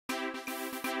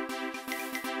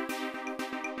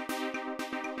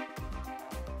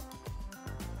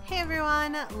Hey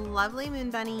everyone,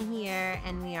 LuvlyMoonBunny here,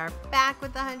 and we are back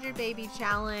with the 100 Baby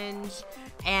Challenge.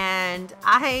 And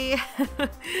we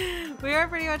are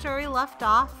pretty much where we left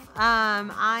off.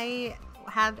 I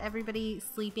had everybody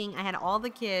sleeping. I had all the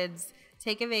kids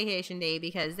take a vacation day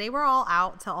because they were all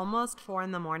out till almost 4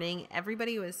 in the morning.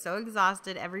 Everybody was so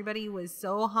exhausted. Everybody was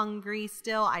so hungry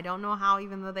still. I don't know how,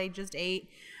 even though they just ate.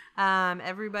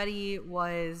 Everybody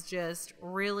was just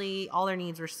really, all their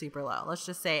needs were super low. Let's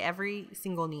just say every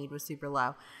single need was super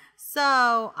low.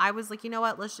 So I was like, you know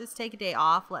what, let's just take a day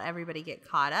off, let everybody get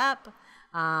caught up.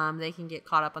 They can get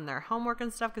caught up on their homework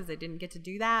and stuff because they didn't get to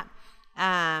do that.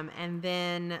 And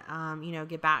then, you know,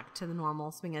 get back to the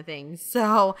normal swing of things.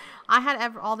 So I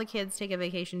had all the kids take a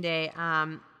vacation day.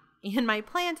 And my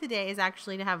plan today is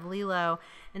actually to have Lelo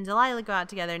and Delilah go out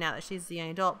together now that she's a young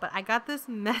adult. But I got this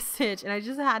message, and I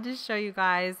just had to show you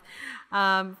guys,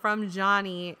 from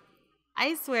Johnny.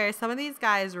 I swear, some of these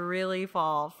guys really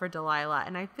fall for Delilah,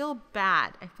 and I feel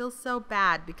bad. I feel so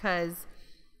bad because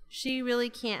she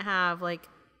really can't have, like,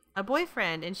 a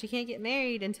boyfriend, and she can't get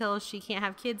married until she can't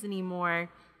have kids anymore.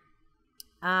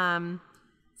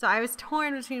 So I was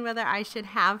torn between whether I should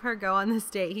have her go on this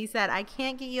date. He said, I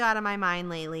can't get you out of my mind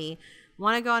lately.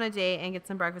 Want to go on a date and get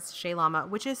some breakfast at Shea Llama,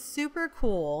 which is super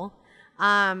cool.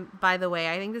 By the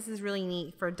way, I think this is really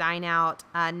neat for Dine Out.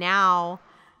 Now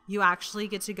you actually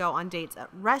get to go on dates at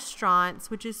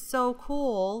restaurants, which is so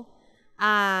cool.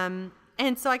 And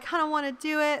so I kind of want to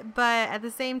do it, but at the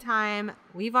same time,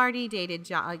 we've already dated,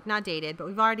 like not dated, but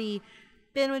we've already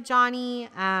been with Johnny.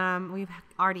 We've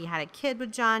already had a kid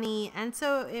with Johnny, and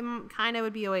so it kind of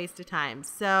would be a waste of time.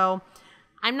 So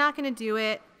I'm not going to do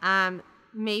it.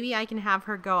 Maybe I can have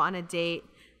her go on a date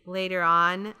later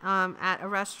on at a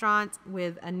restaurant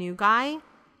with a new guy.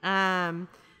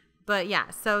 But yeah,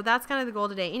 so that's kind of the goal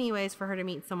today anyways, for her to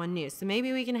meet someone new. So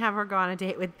maybe we can have her go on a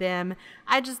date with them.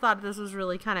 I just thought this was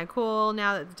really kind of cool.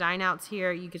 Now that the Dine Out's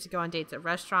here, you get to go on dates at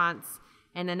restaurants,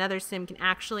 and another sim can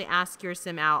actually ask your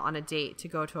sim out on a date to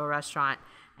go to a restaurant.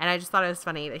 And I just thought it was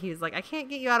funny that he was like, I can't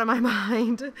get you out of my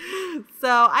mind. So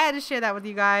I had to share that with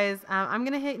you guys. I'm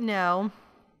going to hit no.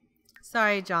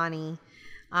 Sorry, Johnny.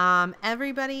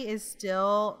 Everybody is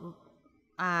still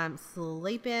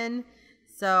sleeping.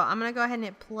 So I'm going to go ahead and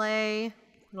hit play. A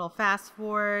little fast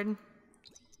forward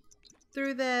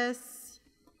through this.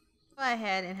 Go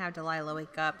ahead and have Delilah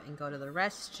wake up and go to the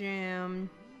restroom.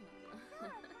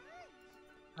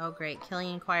 Oh, great.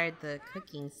 Killian acquired the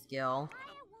cooking skill.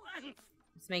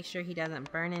 Let's make sure he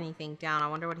doesn't burn anything down. I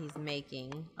wonder what he's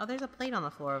making. Oh, there's a plate on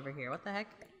the floor over here. What the heck?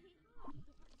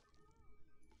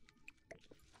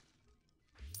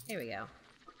 Here we go.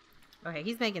 Okay,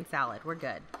 he's making salad. We're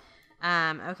good.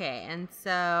 Okay, and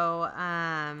so,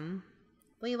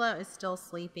 Lelo is still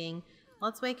sleeping.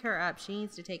 Let's wake her up. She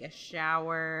needs to take a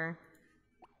shower.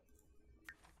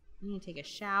 You need to take a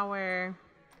shower.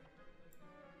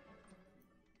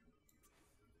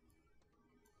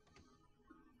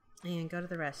 And go to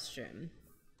the restroom.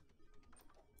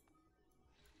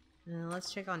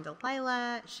 Let's check on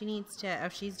Delilah. She needs to... Oh,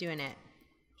 she's doing it.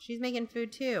 She's making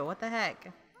food too. What the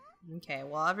heck? Okay,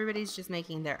 well, everybody's just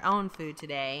making their own food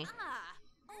today.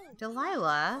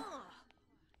 Delilah?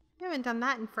 You haven't done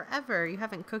that in forever. You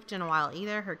haven't cooked in a while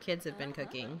either. Her kids have been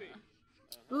cooking.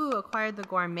 Ooh, acquired the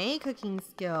gourmet cooking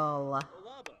skill.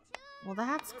 Well,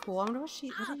 that's cool. I wonder what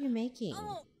are you making?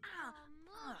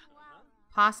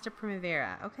 Pasta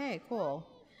Primavera. Okay, cool.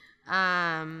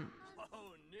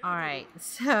 Alright,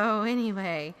 so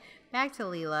anyway, back to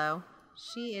Lelo.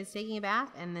 She is taking a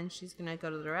bath, and then she's going to go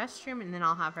to the restroom, and then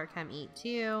I'll have her come eat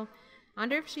too. I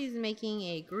wonder if she's making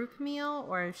a group meal,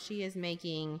 or if she is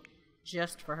making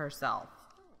just for herself.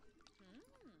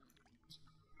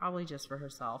 Probably just for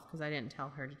herself, because I didn't tell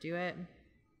her to do it.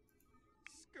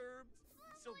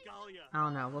 I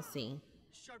don't know, we'll see.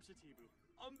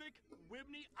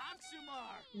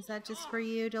 Is that just for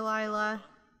you, Delilah?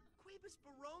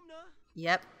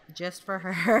 Yep, just for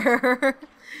her.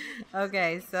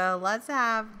 Okay, so let's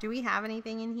have... Do we have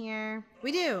anything in here?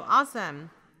 We do! Awesome!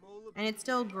 And it's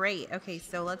still great. Okay,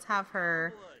 so let's have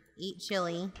her eat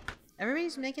chili.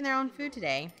 Everybody's making their own food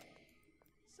today.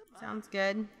 Sounds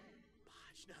good.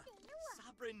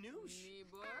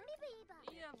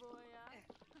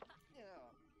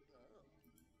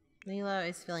 Lelo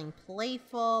is feeling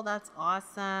playful. That's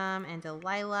awesome. And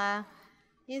Delilah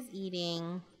is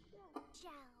eating.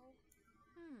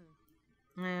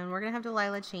 And we're going to have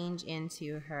Delilah change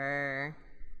into her...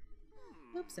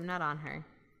 Oops, I'm not on her.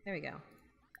 There we go.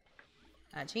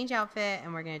 Change outfit,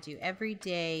 and we're going to do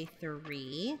everyday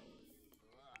 3.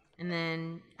 And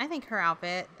then I think her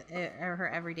outfit, or her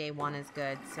everyday 1 is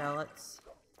good. So let's...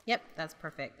 Yep, that's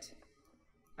perfect.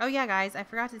 Oh yeah, guys, I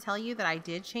forgot to tell you that I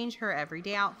did change her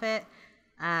everyday outfit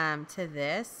to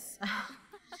this.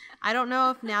 I don't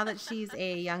know if now that she's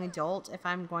a young adult, if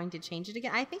I'm going to change it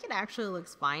again. I think it actually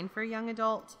looks fine for a young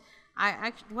adult. I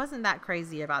actually wasn't that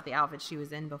crazy about the outfit she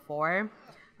was in before.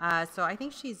 So I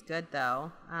think she's good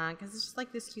though, because it's just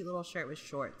like this cute little shirt with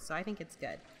shorts. So I think it's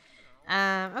good.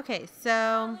 Okay,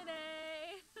 so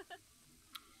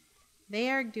they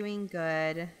are doing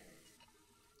good.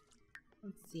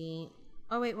 Let's see.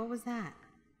 Oh wait, what was that?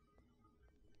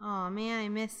 Oh man, I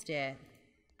missed it.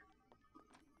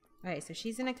 Alright, so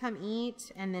she's gonna come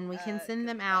eat, and then we can send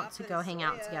them out to go hang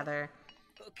out together.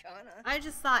 I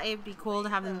just thought it would be cool to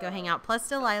have them go hang out. Plus,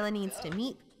 Delilah needs to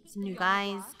meet some new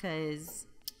guys, because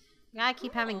we gotta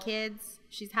keep having kids.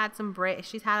 She's had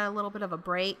a little bit of a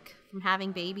break from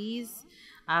having babies,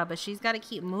 but she's got to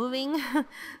keep moving.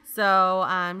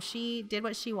 So she did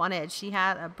what she wanted. She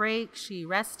had a break. She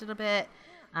rested a bit.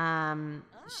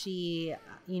 She,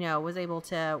 was able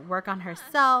to work on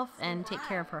herself and take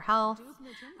care of her health.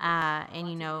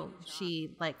 And,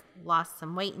 she lost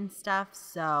some weight and stuff.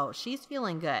 So she's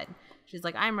feeling good. She's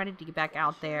like, I'm ready to get back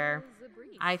out there.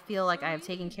 I feel like I have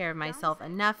taken care of myself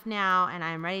enough now, and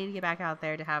I'm ready to get back out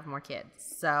there to have more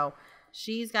kids. So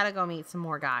she's got to go meet some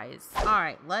more guys. All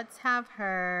right, let's have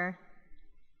her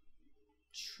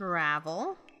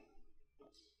travel.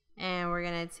 And we're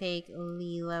going to take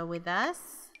Lelo with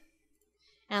us.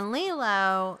 And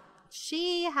Lelo,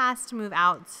 she has to move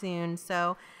out soon.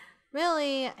 So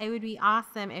really, it would be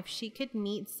awesome if she could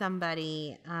meet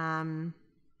somebody,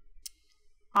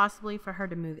 possibly for her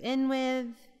to move in with,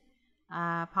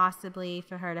 possibly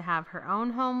for her to have her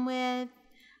own home with.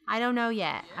 I don't know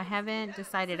yet. I haven't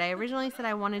decided. I originally said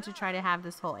I wanted to try to have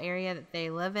this whole area that they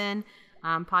live in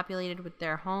populated with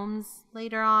their homes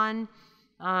later on.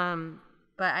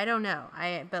 But I don't know.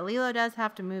 But Lelo does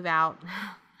have to move out.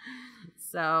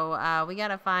 So we got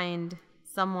to find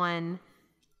someone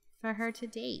for her to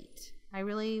date. I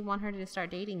really want her to start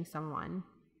dating someone.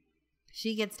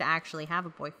 She gets to actually have a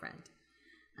boyfriend.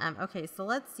 Okay, so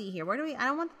let's see here. I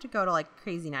don't want them to go to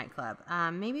crazy nightclub.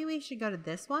 Maybe we should go to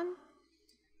this one.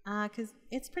 Because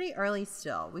it's pretty early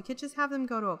still. We could just have them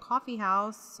go to a coffee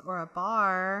house or a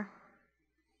bar.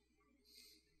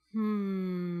 I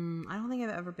don't think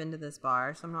I've ever been to this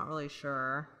bar, so I'm not really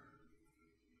sure.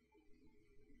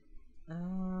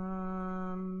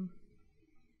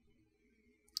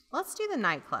 Let's do the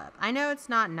nightclub. I know it's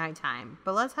not nighttime,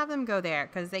 but let's have them go there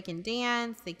because they can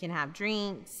dance, they can have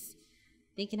drinks,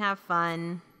 they can have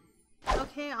fun.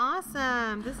 Okay,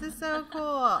 awesome. This is so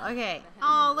cool. Okay.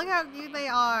 Oh, look how cute they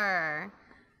are.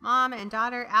 Mom and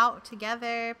daughter out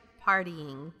together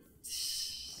partying.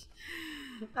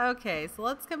 Okay, so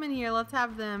let's come in here. Let's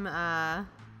have them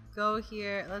go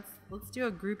here. Let's do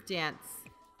a group dance.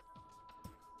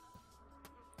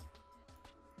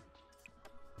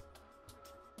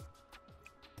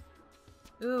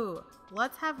 Ooh,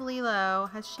 let's have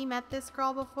Lelo. Has she met this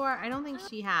girl before? I don't think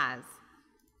she has.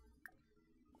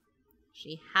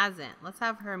 She hasn't. Let's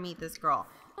have her meet this girl.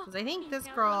 Because I think this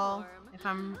girl,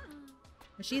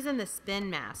 she's in the Spin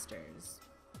Masters.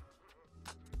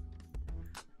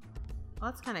 Well,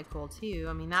 that's kind of cool too.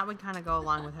 I mean, that would kind of go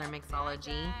along with her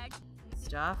mixology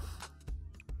stuff.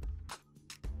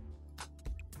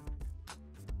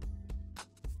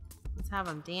 Let's have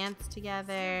them dance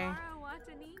together.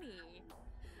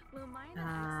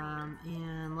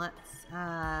 And let's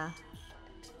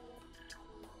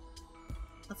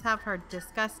have her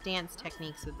discuss dance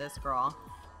techniques with this girl.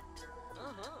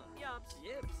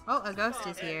 Oh, a ghost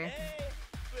is here.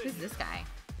 Who's this guy?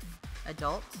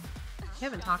 Adult? We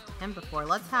haven't talked to him before.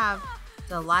 Let's have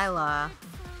Delilah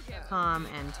come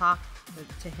and talk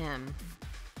to him.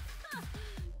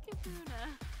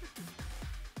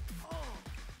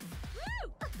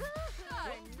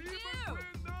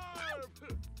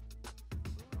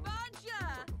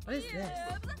 What is this?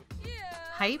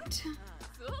 Hyped?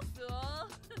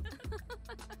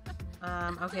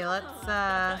 Okay,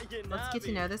 let's get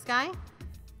to know this guy.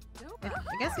 I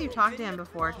guess we've talked to him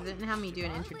before because it didn't have me do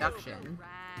an introduction.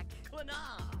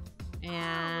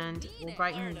 And we'll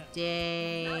brighten the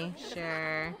day,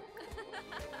 sure.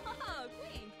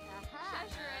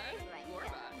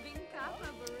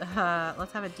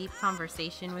 Let's have a deep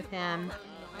conversation with him.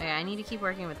 Okay, I need to keep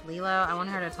working with Lelo. I want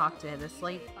her to talk to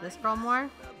this girl more.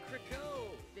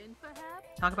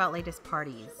 Talk about latest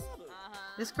parties.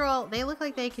 This girl, they look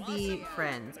like they could be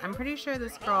friends. I'm pretty sure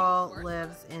this girl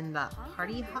lives in the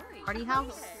party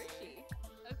house.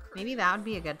 Maybe that would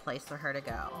be a good place for her to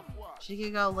go. She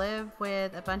could go live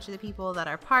with a bunch of the people that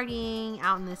are partying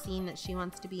out in the scene that she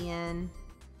wants to be in.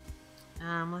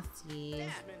 Let's see.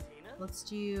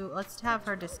 Let's have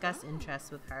her discuss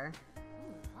interests with her.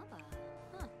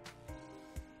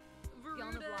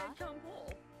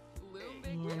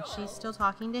 And she's still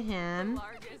talking to him.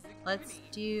 Let's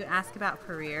ask about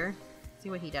career. See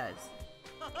what he does.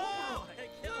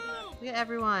 Look at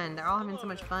everyone. They're all having so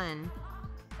much fun.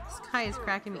 This guy is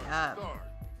cracking me up.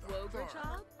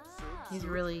 He's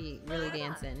really, really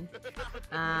dancing.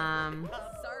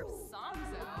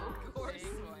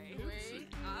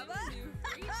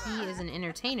 He is an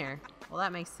entertainer. Well,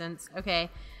 that makes sense.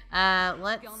 Okay.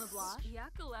 Let's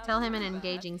tell him an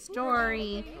engaging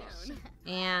story.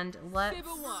 And let's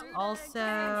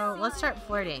start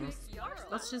flirting.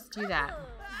 Let's just do that.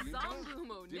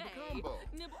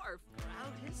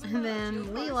 And then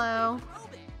Lelo,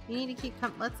 you need to keep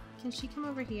can she come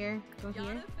over here? Go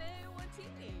here.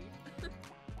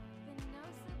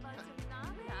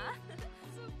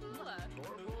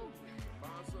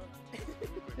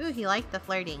 Ooh, he liked the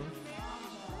flirting.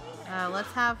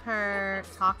 Let's have her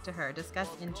talk to her, discuss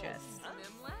interests.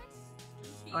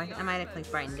 Oh, I might have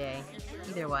clicked Brighten Day.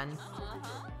 Either one.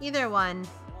 Either one.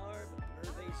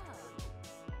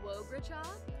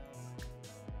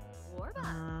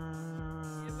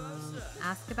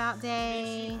 Ask about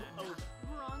day.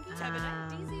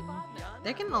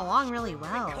 They're getting along really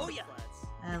well.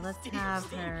 Let's have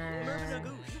her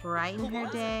brighten her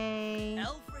day.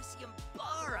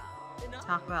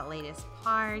 Talk about latest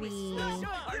party.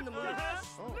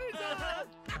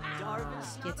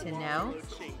 Get to know.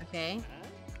 Okay.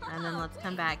 And then let's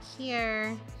come back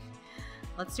here.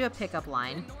 Let's do a pickup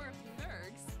line.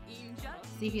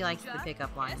 See if he likes the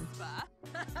pickup line.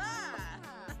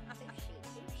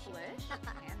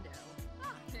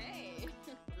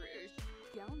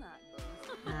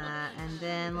 And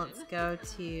then let's go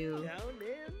to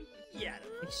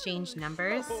exchange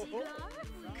numbers.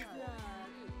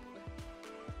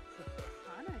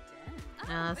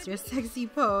 Let's do a sexy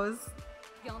pose.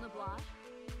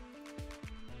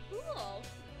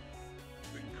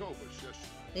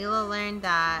 Lelo learned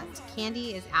that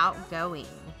Candy is outgoing.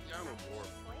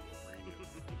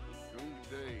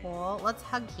 Cool. Let's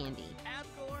hug Candy.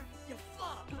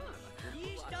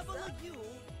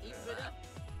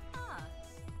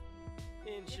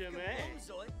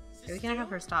 Okay, we can have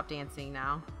her stop dancing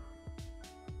now.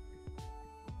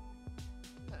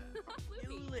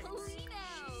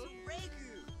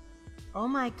 Oh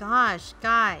my gosh,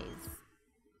 guys.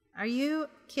 Are you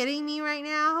kidding me right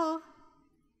now?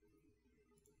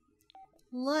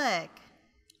 Look.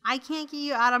 I can't get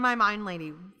you out of my mind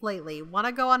lately. Want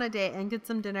to go on a date and get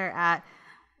some dinner at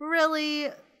really...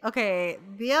 Okay,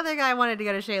 the other guy wanted to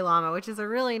go to Shea Llama, which is a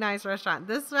really nice restaurant.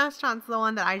 This restaurant's the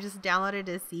one that I just downloaded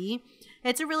to see.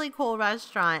 It's a really cool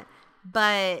restaurant,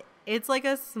 but it's like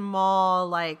a small,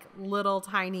 like, little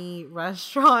tiny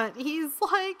restaurant. He's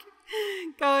like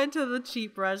going to the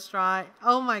cheap restaurant.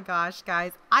 Oh my gosh,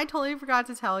 guys. I totally forgot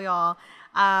to tell y'all.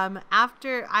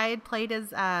 After I had played as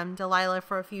Delilah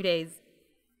for a few days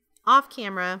off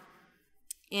camera,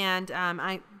 and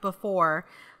before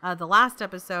the last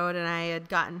episode, and I had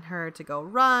gotten her to go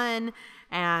run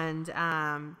and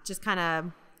just kind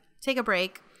of take a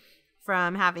break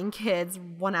from having kids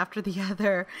one after the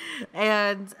other.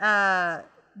 And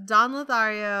Don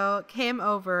Lothario came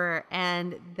over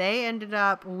and they ended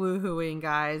up woohooing,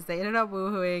 guys. They ended up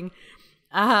woohooing.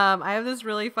 I have this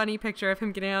really funny picture of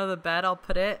him getting out of the bed. I'll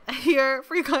put it here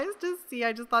for you guys to see.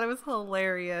 I just thought it was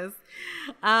hilarious.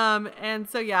 And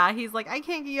so yeah, he's like, I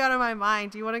can't get you out of my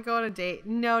mind. Do you want to go on a date?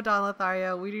 No, Don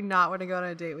Lothario, we do not want to go on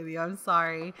a date with you. I'm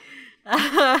sorry.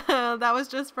 That was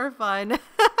just for fun.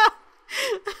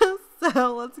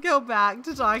 So let's go back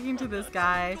to talking to this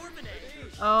guy.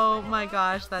 Oh my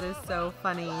gosh, that is so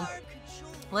funny.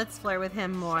 Let's flirt with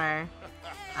him more.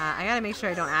 I gotta make sure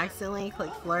I don't accidentally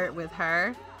click flirt with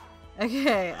her.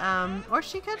 Okay, or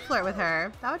she could flirt with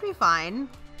her. That would be fine.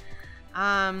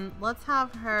 Let's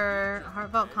have her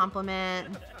heartfelt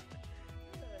compliment.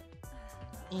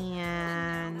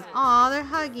 And, aw, they're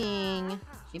hugging.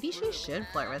 Maybe she should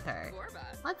flirt with her.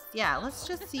 Let's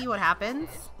just see what happens.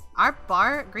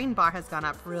 Our green bar has gone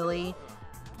up really.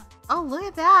 Oh, look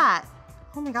at that.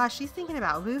 Oh my gosh, she's thinking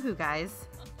about woohoo, guys.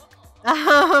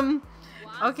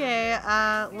 Okay,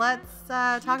 let's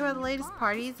talk about the latest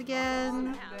parties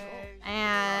again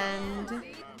and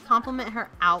compliment her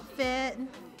outfit.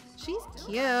 She's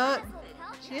cute.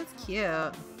 She is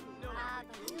cute.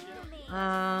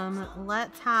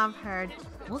 Let's have her.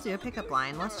 We'll do a pickup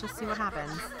line. Let's just see what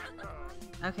happens.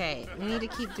 Okay, we need to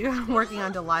keep working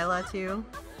on Delilah too.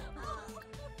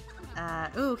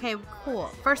 Ooh, okay, cool.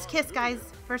 First kiss, guys.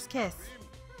 First kiss.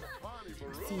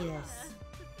 Let's see this.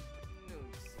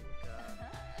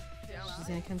 she's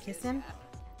gonna come kiss him.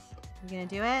 You gonna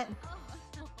do it?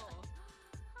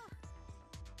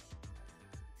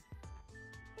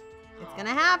 It's gonna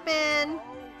happen.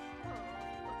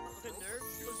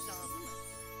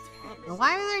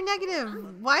 Why are there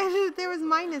negative? Why did there was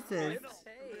minuses?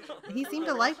 He seemed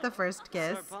to like the first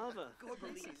kiss.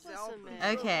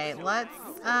 Okay, let's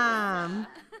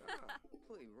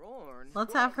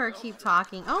have her keep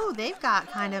talking. Oh, they've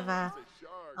got kind of a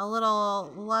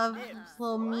little love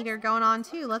little meter going on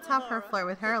too. Let's have her flirt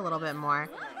with her a little bit more.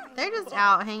 They're just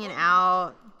out hanging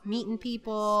out, meeting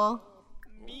people.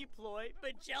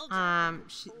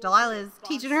 Delilah is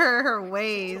teaching her her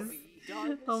ways.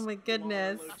 Oh my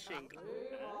goodness.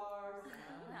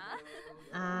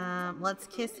 Let's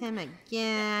kiss him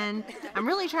again. I'm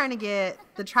really trying to get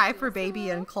the try for baby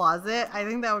in closet. I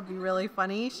think that would be really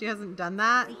funny. She hasn't done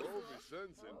that.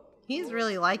 He's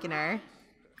really liking her.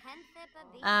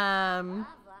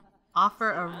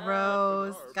 Offer a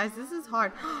rose. Guys, this is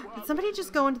hard. Did somebody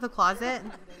just go into the closet?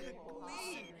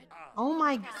 Oh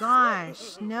my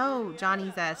gosh. No,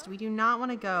 Johnny Zest. We do not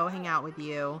want to go hang out with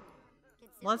you.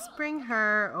 Let's bring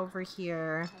her over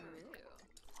here.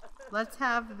 Let's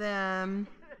have them.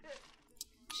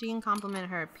 She can compliment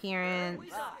her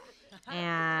appearance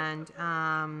and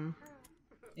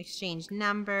exchange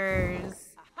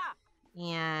numbers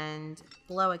and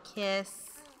blow a kiss.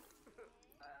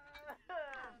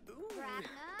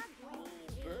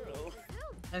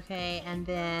 Okay, and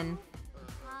then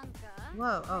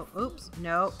whoa, oh, oops,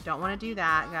 nope, don't want to do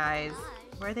that, guys.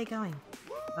 Where are they going?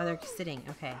 Oh, they're sitting.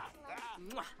 Okay.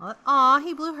 Aw,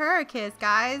 he blew her a kiss,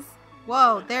 guys.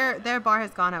 Whoa, their bar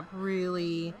has gone up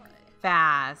really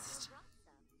fast.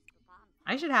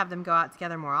 I should have them go out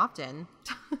together more often.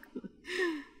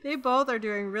 They both are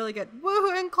doing really good.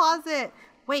 Woohoo in closet.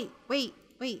 Wait,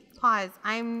 pause.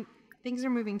 Things are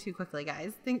moving too quickly,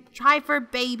 guys. Try for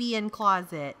baby in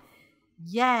closet.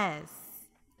 Yes.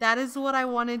 That is what I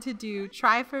wanted to do.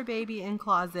 Try for baby in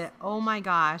closet. Oh my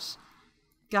gosh.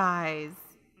 Guys.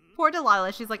 Poor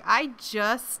Delilah. She's like, I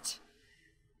just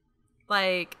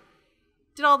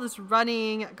did all this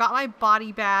running, got my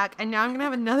body back, and now I'm gonna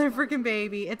have another freaking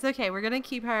baby. It's okay. We're gonna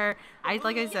keep her.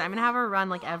 Like I said, I'm gonna have her run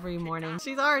like every morning.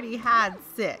 She's already had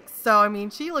 6, so I mean,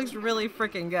 she looks really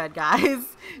freaking good,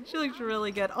 guys. She looks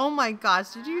really good. Oh my gosh,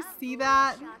 did you see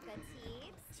that?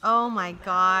 Oh my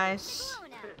gosh.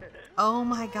 Oh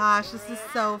my gosh, this is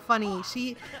so funny.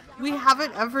 We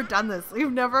haven't ever done this. We've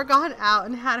never gone out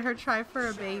and had her try for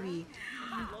a baby.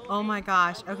 Oh my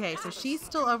gosh. Okay, so she's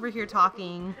still over here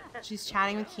talking. She's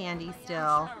chatting with Candy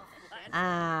still.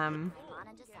 I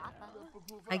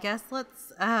guess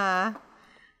let's have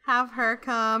her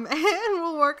come and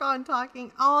we'll work on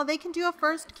talking. Oh, they can do a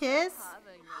first kiss?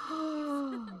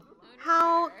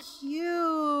 How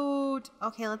cute.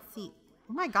 Okay, let's see.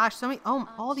 Oh my gosh,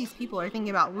 all these people are thinking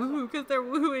about woohoo because they're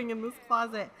woohooing in this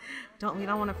closet. We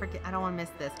don't want to forget. I don't want to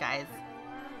miss this, guys.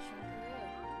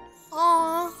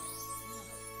 Aww.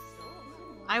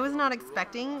 I was not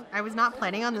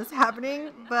planning on this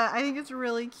happening, but I think it's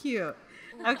really cute.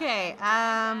 Okay,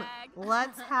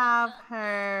 let's have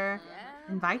her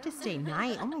invite to stay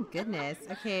night. Oh my goodness.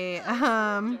 Okay,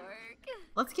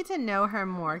 let's get to know her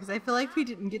more because I feel like we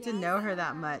didn't get to know her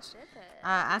that much.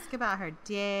 Ask about her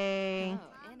day.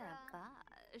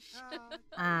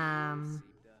 Oh,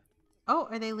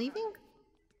 are they leaving?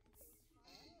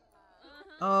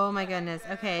 Oh my goodness.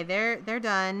 Okay, they're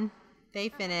done. They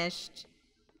finished.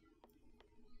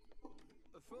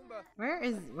 Where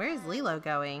is Lelo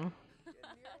going?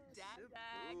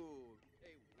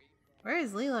 Where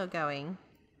is Lelo going?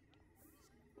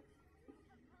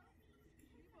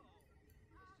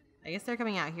 I guess they're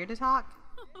coming out here to talk.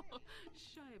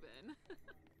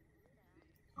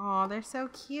 Oh, they're so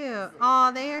cute.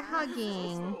 Oh, they are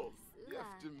hugging.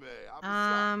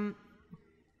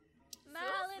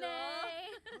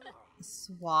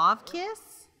 Suave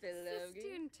kiss?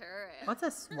 What's a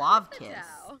suave kiss?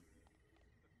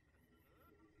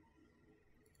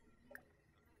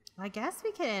 I guess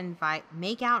we could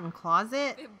make out in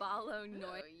closet.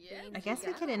 I guess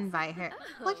we could invite her.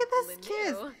 Look at this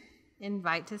kiss.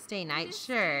 Invite to stay night,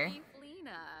 sure.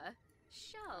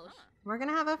 We're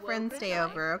gonna have a friend stay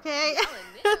over, okay?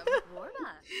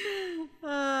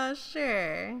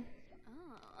 Sure.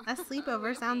 A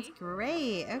sleepover sounds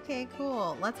great. Okay,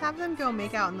 cool. Let's have them go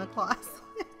make out in the closet.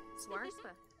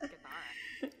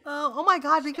 Oh my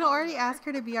god, we can already ask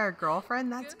her to be our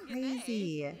girlfriend? That's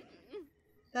crazy.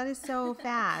 That is so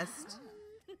fast.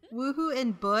 Woohoo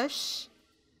in bush.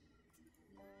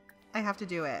 I have to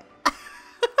do it.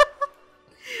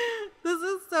 This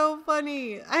is so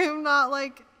funny. I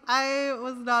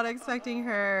was not expecting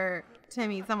her to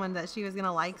meet someone that she was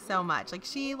gonna like so much. Like,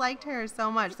 she liked her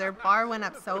so much. Their bar went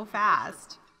up so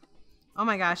fast. Oh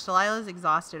my gosh, Delilah's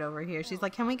exhausted over here. She's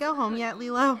like, can we go home yet,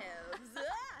 Lelo?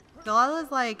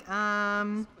 Delilah's like,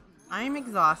 I'm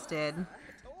exhausted.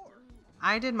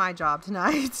 I did my job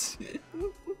tonight.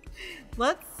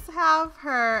 Let's have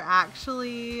her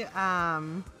actually,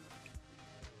 oh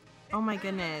my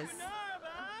goodness.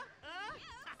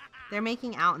 They're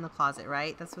making out in the closet,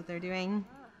 right? That's what they're doing?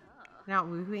 They're not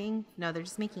woohooing? No, they're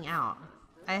just making out.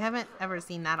 I haven't ever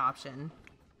seen that option.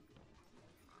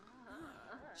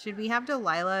 Should we have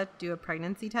Delilah do a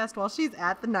pregnancy test while she's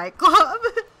at the nightclub?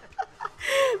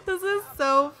 This is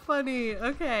so funny.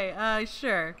 Okay,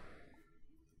 sure.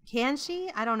 Can she?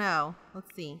 I don't know.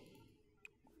 Let's see.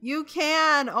 You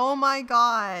can! Oh my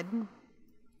god.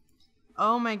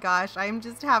 Oh my gosh, I'm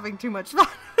just having too much fun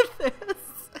with this.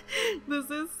 This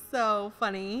is so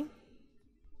funny.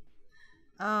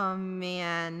 Oh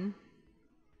man.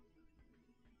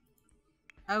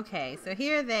 Okay, so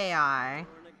here they are.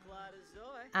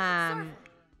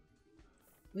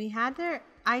 We had their...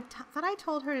 I thought I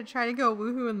told her to try to go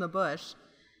woohoo in the bush.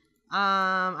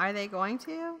 Are they going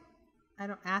to? I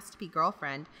don't ask to be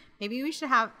girlfriend. Maybe we should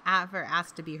have her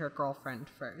ask to be her girlfriend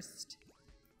first.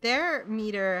 Their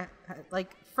meter,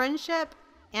 like friendship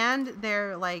and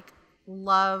their like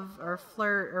love or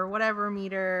flirt or whatever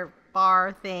meter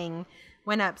bar thing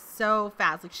went up so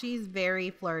fast. Like, she's very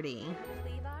flirty.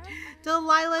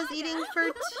 Delilah's eating for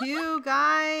 2,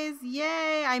 guys.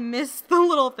 Yay. I missed the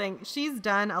little thing. She's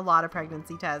done a lot of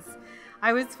pregnancy tests.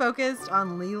 I was focused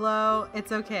on Lelo.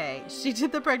 It's okay. She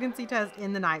did the pregnancy test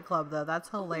in the nightclub, though. That's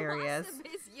hilarious.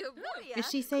 Is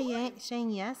she saying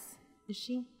yes? Is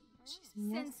she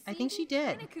saying yes? I think she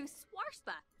did.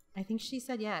 I think she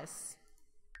said yes.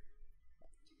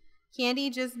 Candy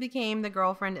just became the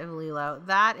girlfriend of Lelo.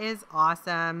 That is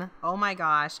awesome. Oh my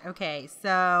gosh. Okay,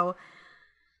 so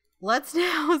let's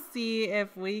now see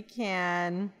if we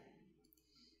can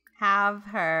have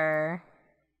her.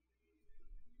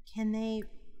 Can they?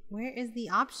 Where is the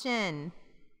option?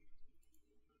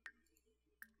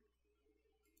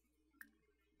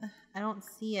 I don't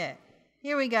see it.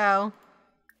 Here we go.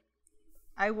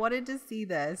 I wanted to see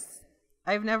this.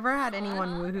 I've never had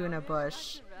anyone woohoo in a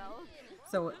bush.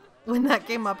 So when that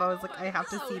came up, I was like, I have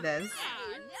to see this.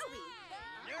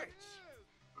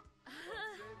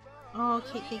 Oh,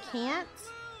 okay, they can't?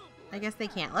 I guess they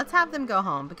can't. Let's have them go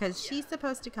home because she's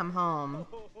supposed to come home.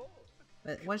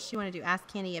 But what does she want to do? Ask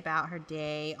Candy about her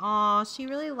day. Oh, she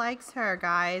really likes her,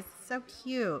 guys. So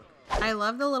cute. I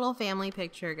love the little family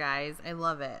picture, guys. I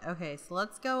love it. Okay, so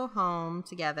let's go home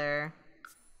together.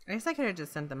 I guess I could have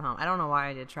just sent them home. I don't know why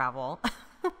I did travel.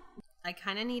 I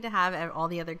kind of need to have all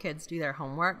the other kids do their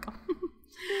homework.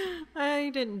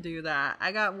 I didn't do that.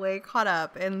 I got way caught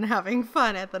up in having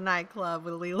fun at the nightclub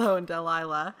with Lelo and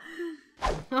Delilah.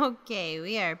 Okay,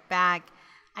 we are back.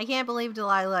 I can't believe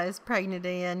Delilah is pregnant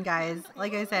again, guys.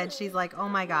 Like I said, she's like, oh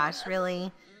my gosh,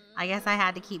 really? I guess I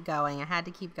had to keep going. I had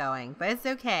to keep going. But it's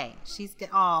okay. She's good.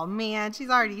 Oh, man. She's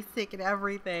already sick and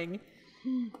everything.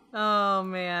 Oh,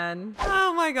 man.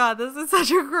 Oh, my God. This is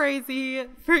such a crazy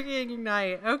freaking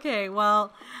night. Okay,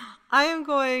 well, I am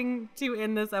going to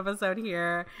end this episode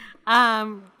here.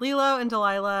 Lelo and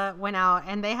Delilah went out,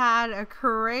 and they had a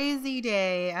crazy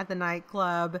day at the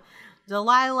nightclub.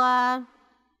 Delilah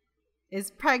is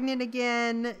pregnant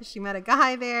again. She met a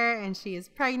guy there and she is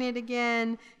pregnant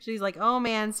again. She's like, oh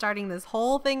man, starting this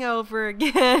whole thing over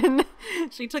again.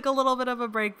 She took a little bit of a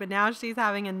break, but now she's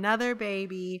having another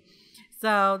baby.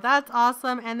 So that's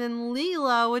awesome. And then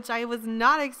Lelo, which I was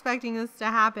not expecting this to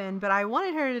happen, but I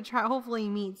wanted her to try, hopefully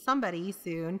meet somebody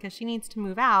soon because she needs to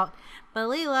move out. But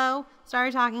Lelo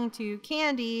started talking to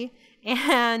Candy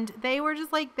and they were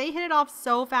just like, they hit it off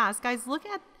so fast. Guys, look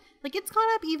at, like, it's gone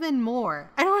up even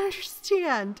more. I don't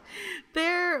understand.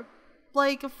 Their,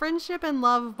 like, friendship and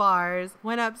love bars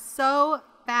went up so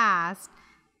fast.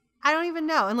 I don't even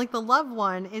know. And, like, the love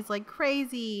one is, like,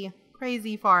 crazy,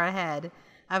 crazy far ahead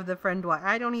of the friend one.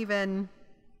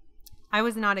 I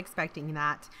was not expecting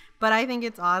that. But I think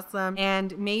it's awesome.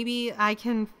 And maybe I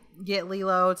can get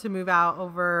Lelo to move out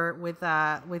over with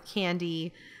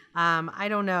Candy. I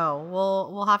don't know.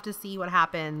 We'll have to see what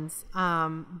happens.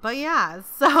 But yeah,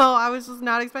 so I was just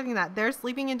not expecting that. They're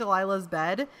sleeping in Delilah's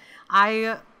bed.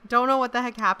 I don't know what the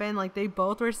heck happened. Like, they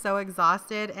both were so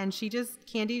exhausted and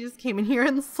Candy just came in here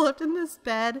and slept in this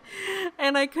bed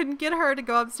and I couldn't get her to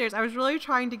go upstairs. I was really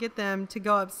trying to get them to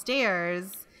go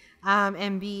upstairs,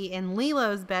 and be in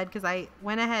Lelo's bed because I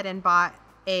went ahead and bought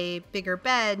a bigger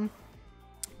bed,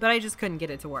 but I just couldn't get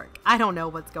it to work. I don't know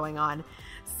what's going on.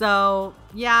 So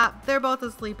yeah, they're both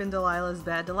asleep in Delilah's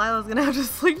bed. Delilah's gonna have to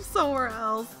sleep somewhere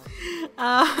else.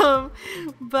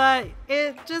 But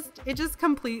it just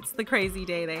completes the crazy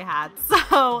day they had.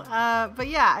 So, but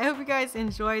yeah, I hope you guys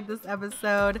enjoyed this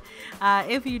episode.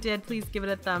 If you did, please give it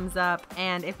a thumbs up.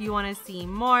 And if you want to see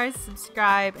more,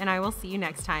 subscribe, and I will see you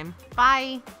next time.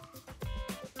 Bye.